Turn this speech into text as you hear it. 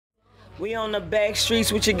We on the back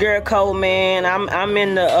streets with your girl Cole, man. I'm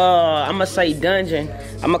in the I'ma say dungeon.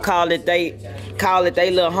 I'ma call it they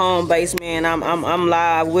little home base, man. I'm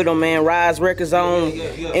live with them, man. Ryze Records on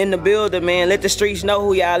in the building, man. Let the streets know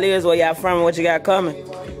who y'all is, where y'all from, and what you got coming.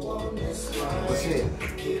 What's it?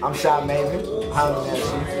 I'm Shot Maven. Hollering at you.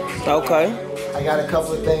 Okay. I got a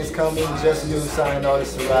couple of things coming. Just new signing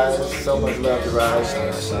artist to Ryze. So much love to Ryze.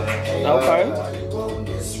 Okay.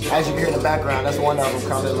 As you hear in the background, that's one of them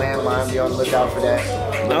coming. Landline. Be on the lookout for that.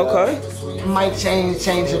 But, Okay. Might change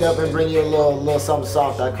it up and bring you a little something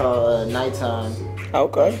soft. I call Nighttime.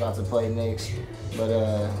 Okay. I'm about to play next.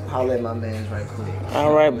 But holler at my mans right quick.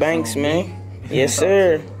 All right, Banks, man. Yes,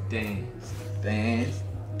 sir. Dance.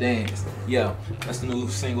 Yeah, that's the new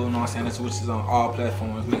single, you know what I'm saying? That's which is on all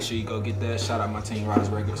platforms. Make sure you go get that. Shout out my team,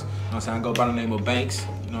 Ryze Records. You know what I'm saying? I go by the name of Banks.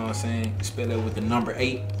 You know what I'm saying? Spell it with the number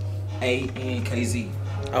 8, A-N-K-Z.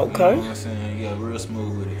 Okay. You know what I'm saying? Yeah, real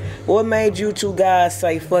smooth with it. What made you two guys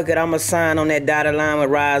say, fuck it, I'ma sign on that dotted line with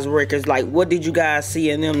Ryze Records? Like, what did you guys see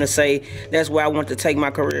in them to say, that's where I want to take my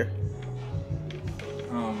career?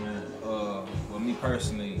 Oh, man. Well, me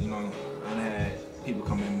personally, you know, I had people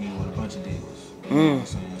come at me with a bunch of deals. You know what I'm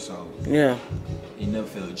saying? So, yeah. It never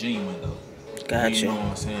felt genuine, though. Gotcha. You know what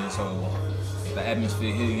I'm saying? So, the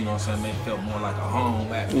atmosphere here, you know what I'm saying, it felt more like a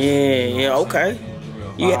home atmosphere. Yeah, you know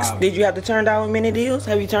yeah, okay. Did you have to turn down many deals?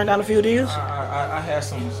 Have you turned down a few deals? I had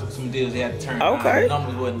some deals they had to turn down. Okay. The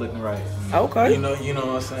numbers wasn't looking right. Okay. You know what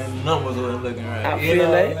I'm saying? The numbers wasn't looking right. I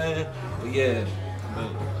feel that. Man? But yeah.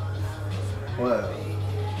 Well,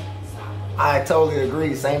 I totally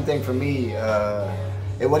agree. Same thing for me.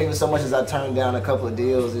 It wasn't even so much as I turned down a couple of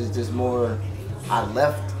deals. It's just more I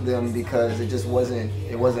left them because it wasn't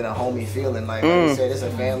a homey feeling. Like you said, it's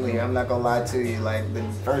a family. I'm not gonna lie to you. Like the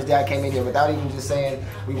first day I came in here, without even just saying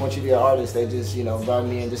we want you to be an artist, they just brought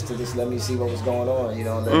me in just to let me see what was going on.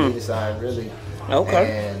 Let me decide really.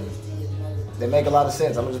 Okay. And they make a lot of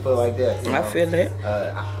sense. I'm gonna just put it like that. I feel that.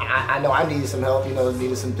 I know I needed some help.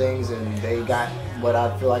 Needed some things, and they got what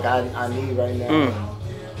I feel like I need right now.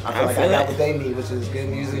 I feel like I got what they need, which is good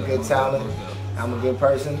music, good talent. I'm a good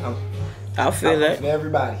person. I feel that. For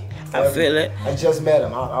everybody. I feel it. I just met him.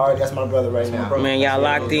 That's my brother right now. Man, y'all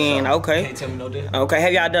locked in. Okay. Can't tell me no different. Okay.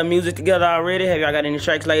 Have y'all done music together already? Have y'all got any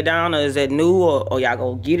tracks laid down, or is that new, or y'all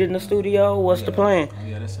go get it in the studio? What's the plan?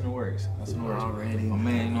 Yeah, that's in the works. That's in the works already. My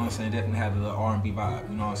man, you know what I'm saying? Definitely have a little R&B vibe.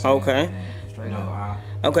 You know what I'm saying? Okay. And, straight up.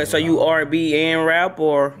 Okay, so you R&B and rap,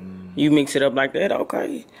 or you mix it up like that?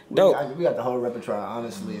 Okay. Dope. We got the whole repertoire,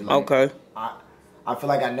 honestly. Like, okay. I feel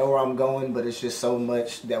like I know where I'm going, but it's just so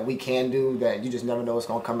much that we can do that you just never know what's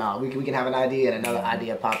gonna come out. We can have an idea and another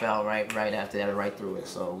idea pop out right after that, right through it.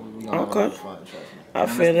 So we gonna have a lot of fun. Trust me. I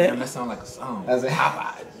feel that. That sound like a song. That's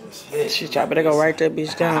it. Shit, y'all better go write that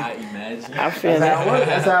bitch down. I feel that.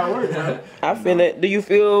 That's how it works, man. I feel it. Do you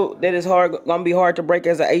feel that it's gonna be hard to break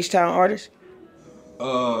as an H-Town artist?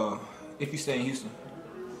 If you stay in Houston.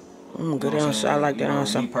 Good answer. I like that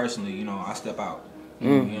answer. Me personally, I step out. You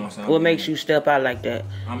know what I'm saying? What makes you step out like that?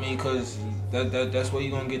 I mean, cause that's where you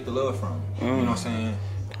gonna get the love from. You know what I'm saying?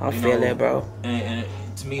 I feel that, bro. And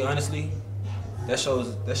to me, honestly, that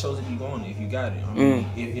shows if you going, if you got it. I mean,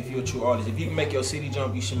 if you're a true artist, if you can make your city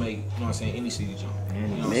jump, you should make, you know what I'm saying, any city jump. You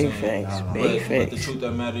know what Big facts. Big facts. But the truth of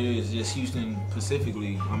the matter is, just Houston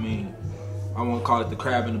specifically. I mean, I won't call it the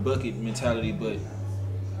crab in the bucket mentality, but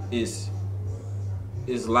it's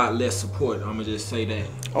a lot less support. I'm gonna just say that.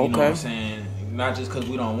 You know what I'm saying? Not just because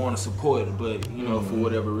we don't want to support it, but for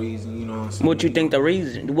whatever reason, you know what I'm saying. What you think the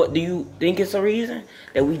reason? What do you think it's a reason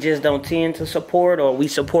that we just don't tend to support, or we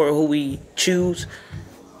support who we choose?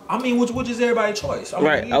 I mean, which is everybody's choice. I mean,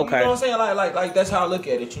 right. You know what I'm saying? Like that's how I look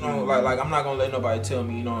at it. Like I'm not gonna let nobody tell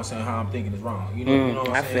me, you know what I'm saying, how I'm thinking is wrong. You know what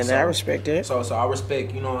I'm saying? I feel that. I respect that. So I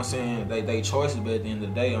respect, you know what I'm saying, they choices, but at the end of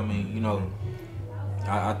the day, I mean,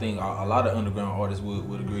 I think a lot of underground artists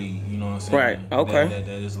would agree, you know what I'm saying? Right, okay. That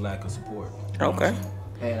is a lack of support. Okay.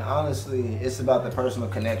 And honestly, it's about the personal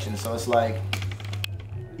connection. So it's like,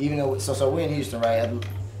 even though, so we're in Houston, right?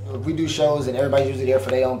 We do shows and everybody's usually there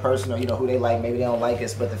for their own person or, who they like. Maybe they don't like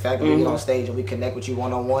us, but the fact that we get on stage and we connect with you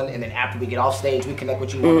one-on-one, and then after we get off stage, we connect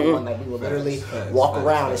with you one-on-one. Like, we will literally walk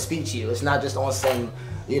around and speak to you. It's not just on some,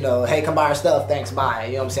 hey, come buy our stuff, thanks, bye.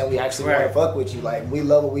 You know what I'm saying? We actually want to fuck with you. Like, we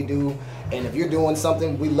love what we do. And if you're doing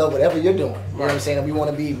something, we love whatever you're doing. You know what I'm saying? And we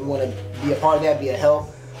want to be a part of that, be a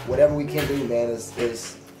help. Whatever we can do, man, so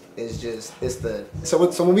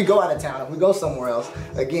when we go out of town, if we go somewhere else,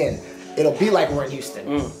 again, it'll be like we're in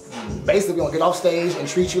Houston. Basically, we're gonna get off stage and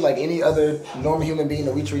treat you like any other normal human being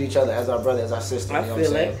that we treat each other, as our brother, as our sister. I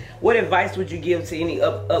feel it. What advice would you give to any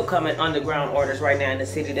upcoming underground artists right now in the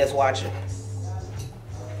city that's watching?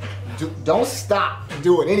 don't stop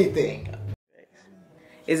doing anything.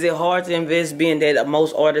 Is it hard to invest being that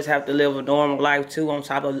most artists have to live a normal life too on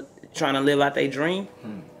top of trying to live out their dream?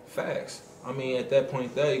 Facts. I mean, at that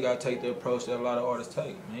point there, you gotta take the approach that a lot of artists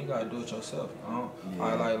take. Man, you gotta do it yourself.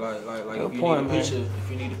 Like if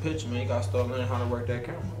you need a picture, man, you gotta start learning how to work that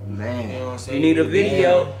camera. Man, you know what I'm saying? You need a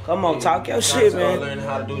video. Man. Come on, talk your shit, man. Start learning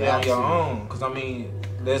how to do that on your own. Cause I mean,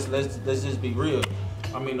 let's just be real.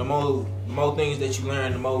 I mean, the more things that you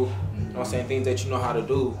learn, the more, you know what I'm saying, things that you know how to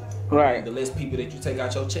do. Right. The less people that you take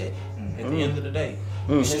out your check. At the end of the day,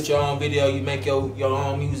 you shoot your own video, you make your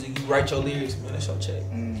own music, you write your lyrics, man, that's your check.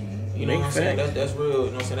 You know what I'm saying? That's real. You know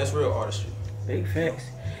what I'm saying? That's real artistry. Big facts.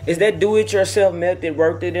 Is that do-it-yourself method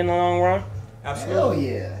worth it in the long run? Absolutely.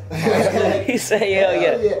 Hell yeah. He said hell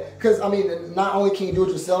yeah. Because I mean, not only can you do it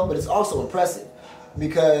yourself, but it's also impressive.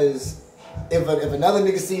 Because if another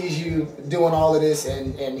nigga sees you doing all of this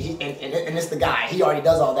and it's the guy, he already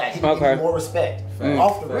does all that. He can give you more respect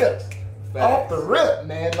off the rip. Off the rip,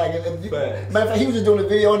 man. Like, matter of fact, he was just doing a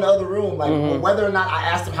video in the other room. Like, whether or not I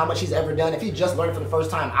asked him how much he's ever done, if he just learned it for the first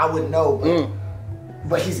time, I wouldn't know.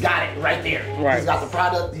 But he's got it right there. Right. He's got the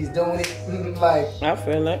product. He's doing it. Like, I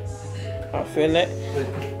feel that. But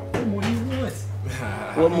what more do you want?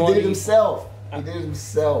 What more? He did it himself. He did it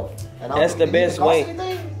himself. And that's the best way.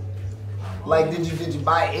 Anything? Like, did you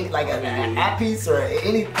buy it like an app piece or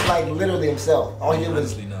any? Like, literally himself. All he did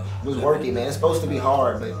was working, man. It's supposed to be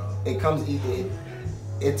hard, but it comes easy.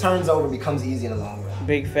 It turns over and becomes easy in the long run.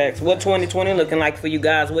 Big facts. What 2020 looking like for you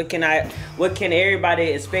guys? What can everybody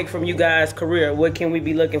expect from you guys' career? What can we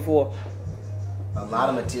be looking for? A lot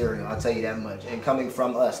of material, I'll tell you that much. And coming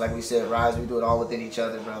from us, like we said, Ryze, we do it all within each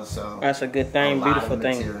other, bro. So that's a good thing, beautiful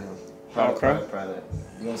thing. Proud.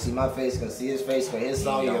 You're gonna see my face, you're gonna see his face, you're gonna hear his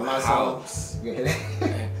song, you get my song.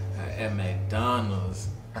 At McDonald's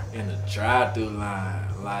in the drive-thru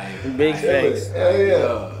line, like big facts.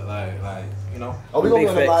 Like you know. Oh, we gonna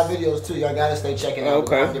run the live videos too. Y'all gotta stay checking out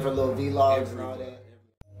different little vlogs and all that.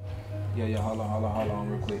 Yeah. Hold on,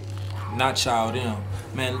 real quick. Not y'all, them.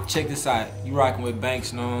 Man, check this out. You rocking with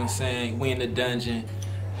Banks, you know what I'm saying? We in the dungeon,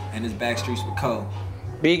 and it's Backstreets with Cole.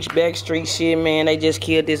 Big Backstreet shit, man. They just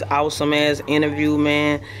killed this awesome ass interview,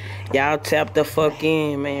 man. Y'all tap the fuck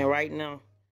in, man, right now.